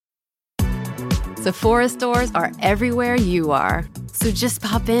Sephora stores are everywhere you are. So just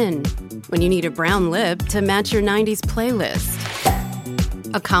pop in. When you need a brown lip to match your 90s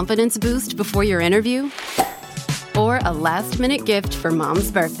playlist. A confidence boost before your interview? Or a last-minute gift for mom's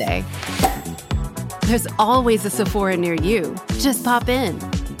birthday. There's always a Sephora near you. Just pop in.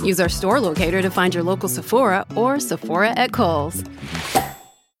 Use our store locator to find your local Sephora or Sephora at Kohl's.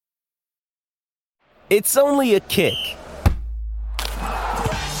 It's only a kick.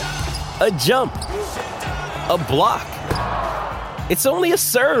 A jump. A block. It's only a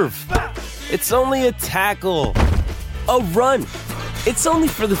serve. It's only a tackle. A run. It's only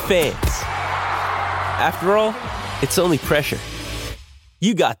for the fans. After all, it's only pressure.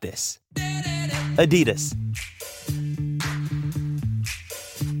 You got this. Adidas.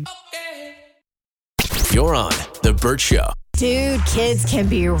 You're on The Burt Show. Dude, kids can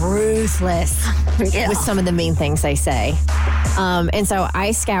be ruthless with some of the mean things they say. And so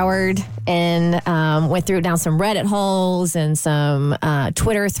I scoured and went through down some Reddit holes and some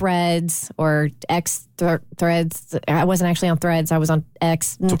Twitter threads or X threads. I wasn't actually on Threads. I was on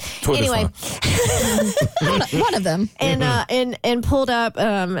X. Anyway, one of them. And pulled up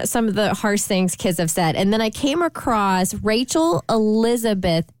some of the harsh things kids have said. And then I came across Rachel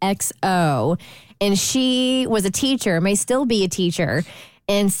Elizabeth XO. And she was a teacher, may still be a teacher,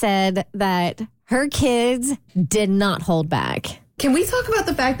 and said that her kids did not hold back. Can we talk about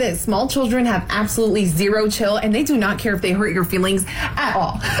the fact that small children have absolutely zero chill and they do not care if they hurt your feelings at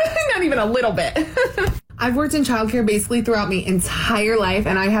all? Not even a little bit. I've worked in childcare basically throughout my entire life,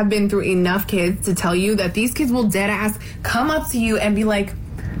 and I have been through enough kids to tell you that these kids will dead ass come up to you and be like,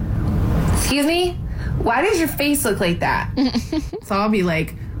 "Excuse me, why does your face look like that?" So I'll be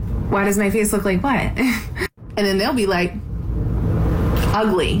like, "Why does my face look like what?" And then they'll be like,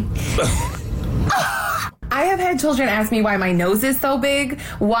 "Ugly." I have had children ask me why my nose is so big,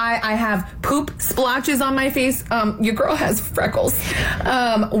 why I have poop splotches on my face. Your girl has freckles.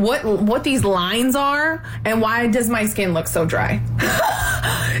 What these lines are, and why does my skin look so dry?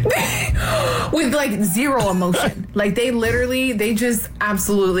 With like zero emotion. Like they just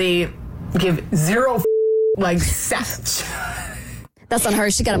absolutely give zero like savage. That's on her.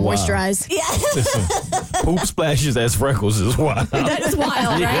 She got to moisturize. Yeah. Poop splashes as freckles is wild. That is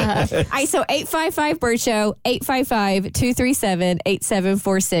wild, right? All right, so 855-BIRD Show,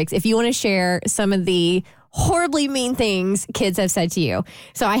 855-237-8746. If you want to share some of the horribly mean things kids have said to you.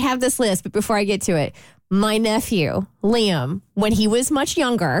 So I have this list, but before I get to it, my nephew, Liam, when he was much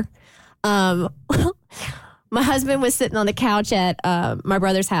younger, my husband was sitting on the couch at my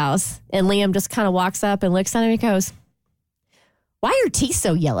brother's house, and Liam just kind of walks up and looks at him and goes, "Why are your teeth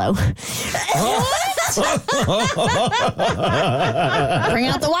so yellow?" Bring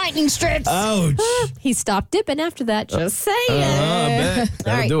out the whitening strips. Ouch. He stopped dipping after that. Just saying. I bet.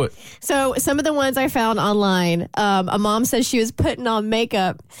 That'll do it. So some of the ones I found online, a mom says she was putting on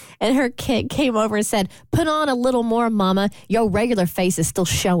makeup and her kid came over and said, "Put on a little more, mama. Your regular face is still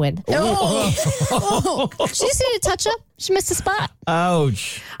showing." Oh. She just needed a touch up. She missed a spot.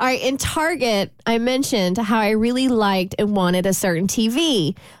 Ouch. All right, in Target, I mentioned how I really liked and wanted a certain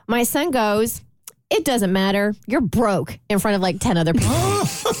TV. My son goes, "It doesn't matter. You're broke," in front of like 10 other people.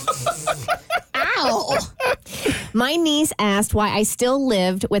 Ow. My niece asked why I still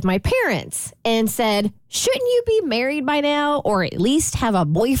lived with my parents and said, "Shouldn't you be married by now or at least have a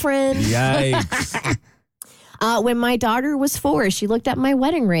boyfriend?" Yikes. When my daughter was 4, she looked at my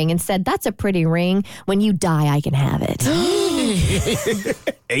wedding ring and said, "That's a pretty ring. When you die, I can have it."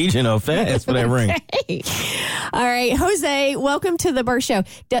 Aging up fast for that ring. Okay. All right, Jose, welcome to the Burt Show.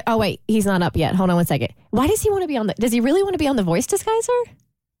 Oh, wait, he's not up yet. Hold on one second. Why does he want to be on the... Does he really want to be on the Voice Disguiser?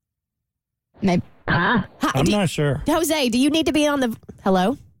 Maybe. Huh? I'm not sure. Jose, do you need to be on the...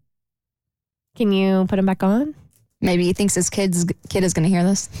 Hello? Can you put him back on? Maybe he thinks his kid is going to hear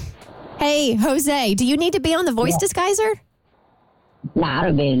this. Hey, Jose, do you need to be on the Voice Disguiser? Nah,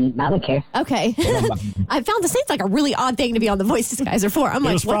 I don't care. Okay. I found this seems like a really odd thing to be on the Voice Disguiser for. I'm It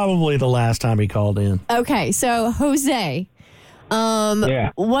like, was what? probably the last time he called in. Okay, so Jose,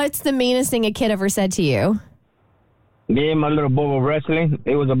 what's the meanest thing a kid ever said to you? Me and my little boy were wrestling.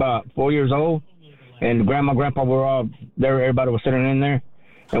 It was about 4 years old, and grandma, grandpa were all there. Everybody was sitting in there,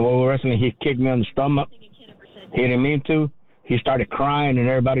 and while we were wrestling, he kicked me on the stomach. He didn't mean to. He started crying, and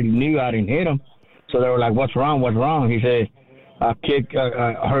everybody knew I didn't hit him. So they were like, "What's wrong? What's wrong?" He said, "I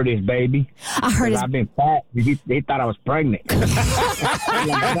hurt his baby. I heard his... I've been fat." He thought I was pregnant.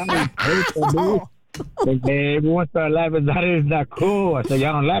 And everyone started laughing. That is not cool. I said,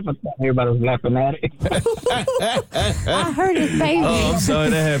 y'all don't laugh at that. Everybody was laughing at it. I heard it, baby. Oh, I'm sorry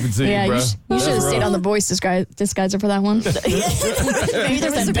that happened to Yeah, you, bro. you should have stayed on the voice disguiser for that one. Maybe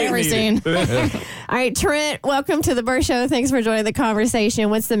there was embarrassing. All right, Trent, welcome to the Burt Show. Thanks for joining the conversation.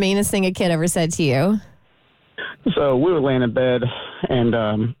 What's the meanest thing a kid ever said to you? So we were laying in bed,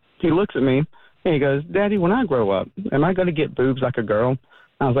 and he looks at me, and he goes, Daddy, when I grow up, am I going to get boobs like a girl?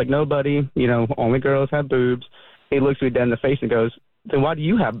 I was like, no, buddy. Only girls have boobs. He looks me dead in the face and goes, then why do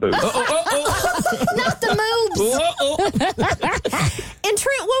you have boobs? Not the moves. And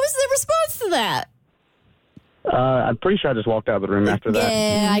Trent, what was the response to that? I'm pretty sure I just walked out of the room after that.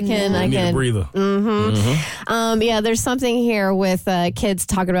 Yeah, I can. Need a breather. Yeah, there's something here with kids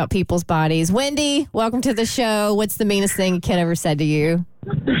talking about people's bodies. Wendy, welcome to the show. What's the meanest thing a kid ever said to you?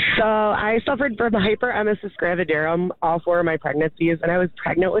 So I suffered from hyperemesis gravidarum all 4 of my pregnancies, and I was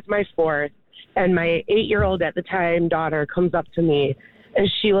pregnant with my 4th. And my 8-year-old at the time daughter comes up to me, and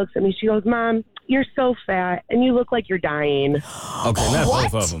she looks at me. She goes, Mom, you're so fat, and you look like you're dying. Okay, not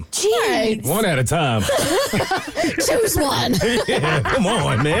both of them. Jeez. One at a time. Choose one. Yeah, come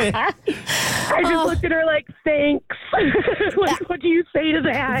on, man. I just looked at her like, thanks. Like, what do you say to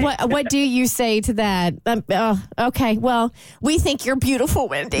that? What do you say to that? Okay, well, we think you're beautiful,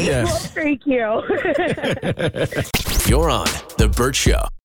 Wendy. Yes. Well, thank you. You're on The Burt Show.